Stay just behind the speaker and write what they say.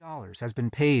has been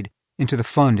paid into the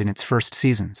fund in its first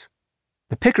seasons.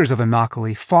 The pickers of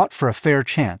Immokalee fought for a fair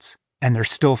chance, and they're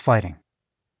still fighting.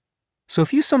 So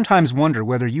if you sometimes wonder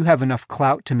whether you have enough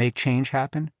clout to make change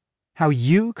happen, how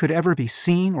you could ever be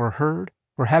seen or heard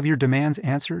or have your demands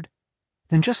answered,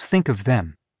 then just think of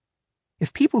them.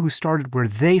 If people who started where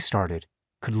they started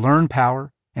could learn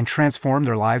power and transform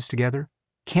their lives together,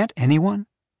 can't anyone?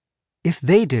 If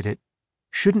they did it,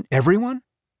 shouldn't everyone?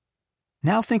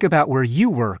 Now think about where you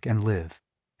work and live,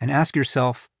 and ask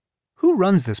yourself, who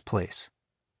runs this place?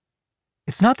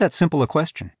 It's not that simple a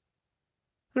question.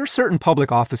 There are certain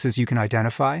public offices you can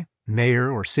identify,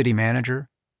 mayor or city manager,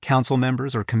 council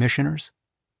members or commissioners.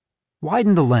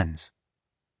 Widen the lens.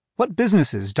 What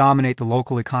businesses dominate the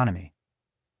local economy?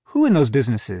 Who in those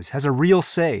businesses has a real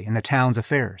say in the town's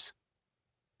affairs?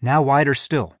 Now wider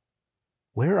still.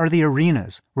 Where are the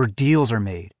arenas where deals are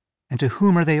made, and to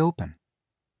whom are they open?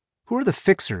 Who are the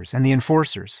fixers and the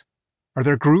enforcers? Are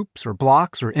there groups or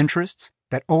blocks or interests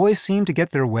that always seem to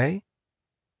get their way?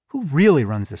 Who really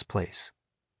runs this place?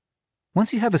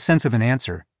 Once you have a sense of an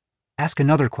answer, ask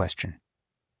another question.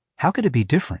 How could it be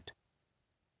different?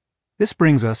 This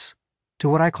brings us to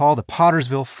what I call the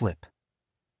Pottersville flip.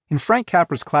 In Frank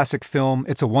Capra's classic film,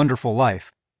 It's a Wonderful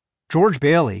Life, George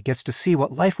Bailey gets to see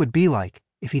what life would be like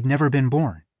if he'd never been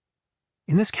born.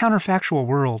 In this counterfactual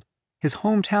world, his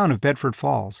hometown of Bedford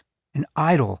Falls, an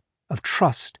idol of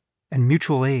trust and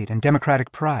mutual aid and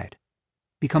democratic pride,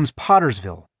 becomes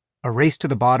Pottersville, a race to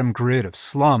the bottom grid of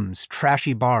slums,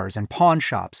 trashy bars, and pawn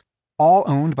shops, all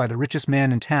owned by the richest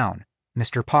man in town,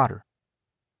 Mr. Potter.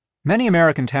 Many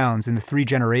American towns in the 3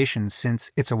 generations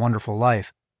since It's a Wonderful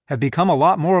Life have become a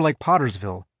lot more like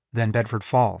Pottersville than Bedford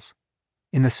Falls,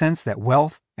 in the sense that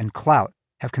wealth and clout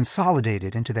have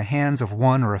consolidated into the hands of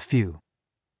one or a few.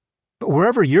 But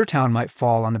wherever your town might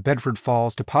fall on the Bedford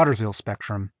Falls to Pottersville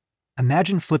spectrum,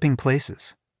 imagine flipping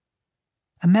places.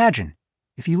 Imagine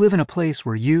if you live in a place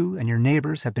where you and your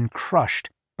neighbors have been crushed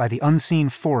by the unseen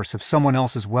force of someone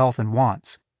else's wealth and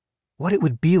wants, what it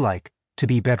would be like to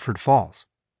be Bedford Falls.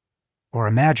 Or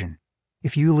imagine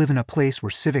if you live in a place where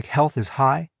civic health is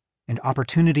high and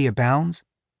opportunity abounds,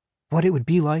 what it would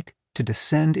be like to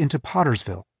descend into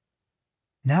Pottersville.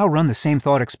 Now run the same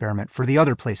thought experiment for the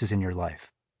other places in your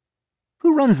life.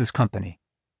 Who runs this company,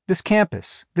 this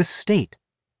campus, this state?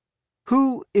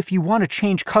 Who, if you want to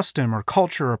change custom or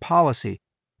culture or policy,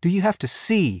 do you have to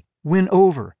see, win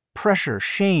over, pressure,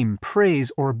 shame,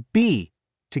 praise, or be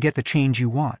to get the change you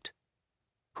want?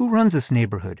 Who runs this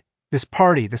neighborhood, this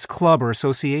party, this club or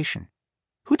association?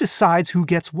 Who decides who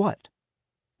gets what?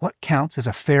 What counts as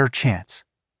a fair chance?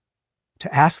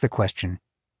 To ask the question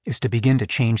is to begin to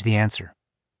change the answer.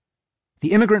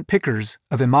 The immigrant pickers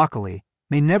of Immokalee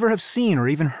may never have seen or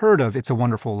even heard of It's a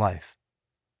Wonderful Life.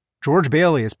 George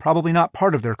Bailey is probably not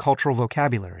part of their cultural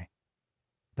vocabulary.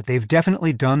 But they've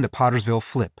definitely done the Pottersville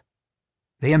flip.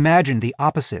 They imagined the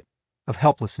opposite of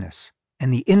helplessness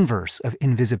and the inverse of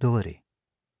invisibility.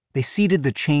 They seeded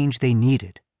the change they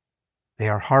needed. They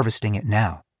are harvesting it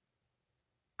now.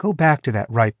 Go back to that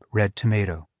ripe red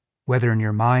tomato, whether in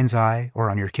your mind's eye or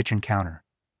on your kitchen counter.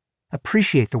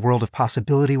 Appreciate the world of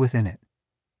possibility within it,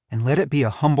 and let it be a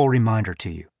humble reminder to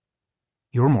you.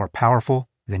 You're more powerful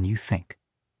than you think.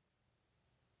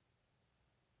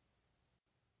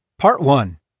 Part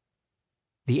 1.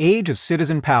 The Age of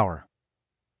Citizen Power.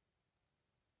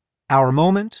 Our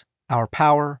moment, our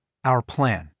power, our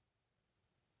plan.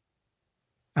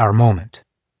 Our moment.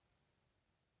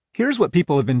 Here's what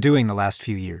people have been doing the last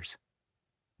few years.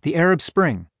 The Arab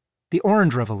Spring, the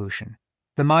Orange Revolution,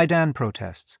 the Maidan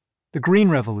protests, the Green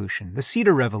Revolution, the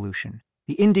Cedar Revolution,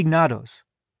 the Indignados,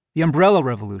 the Umbrella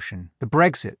Revolution, the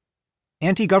Brexit,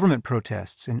 anti-government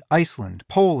protests in Iceland,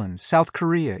 Poland, South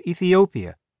Korea,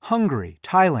 Ethiopia, Hungary,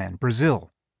 Thailand,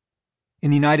 Brazil.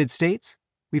 In the United States,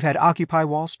 we've had Occupy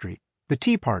Wall Street, the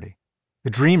Tea Party, the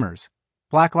Dreamers,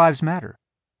 Black Lives Matter,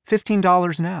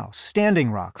 $15 Now,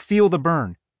 Standing Rock, Feel the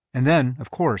Burn, and then,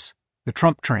 of course, the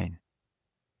Trump train.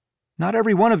 Not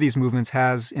every one of these movements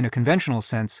has, in a conventional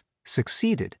sense,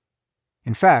 succeeded.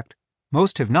 In fact,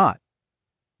 most have not.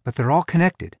 But they're all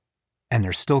connected, and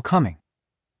they're still coming.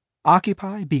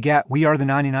 Occupy begat We Are the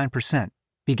 99%,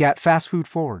 begat Fast Food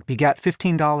Forward, begat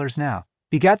 $15 Now,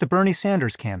 begat the Bernie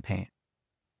Sanders campaign.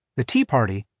 The Tea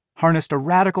Party harnessed a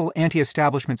radical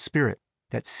anti-establishment spirit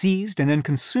that seized and then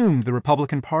consumed the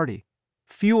Republican Party,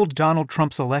 fueled Donald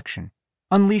Trump's election,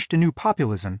 unleashed a new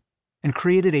populism, and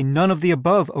created a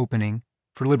none-of-the-above opening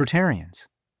for libertarians.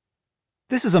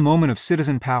 This is a moment of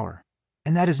citizen power,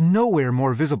 and that is nowhere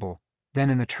more visible than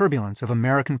in the turbulence of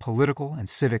American political and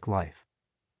civic life.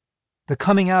 The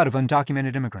coming out of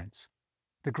undocumented immigrants,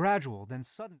 the gradual then sudden